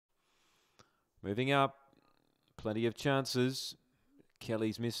Moving up, plenty of chances.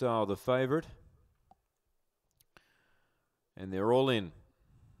 Kelly's Missile, the favourite. And they're all in.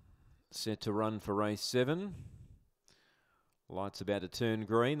 Set to run for race 7. Light's about to turn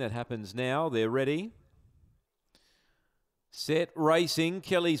green. That happens now. They're ready. Set, racing.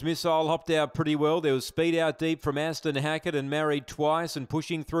 Kelly's Missile hopped out pretty well. There was speed out deep from Aston Hackett and Married Twice and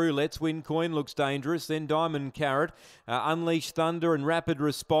pushing through. Let's Win Coin looks dangerous. Then Diamond Carrot. Unleash Thunder and Rapid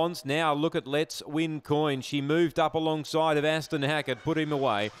Response. Now look at Let's Win Coin. She moved up alongside of Aston Hackett, put him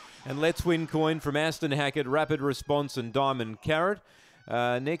away. And Let's Win Coin from Aston Hackett, Rapid Response and Diamond Carrot.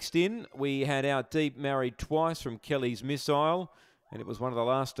 Next in, we had Out Deep Married Twice from Kelly's Missile. And it was one of the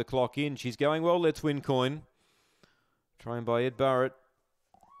last to clock in. She's going well, Let's Win Coin. Trained by Ed Burrett.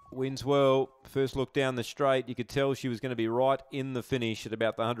 Wins well. First look down the straight, you could tell she was going to be right in the finish at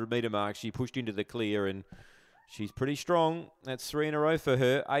about the 100-metre mark. She pushed into the clear and she's pretty strong. That's 3 in a row for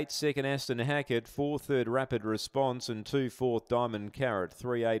her. 8 second Aston Hackett, 4 third Rapid Response and 2 fourth Diamond Carrot.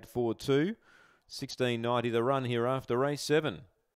 3-8-4-2. 16.90 the run here after race 7.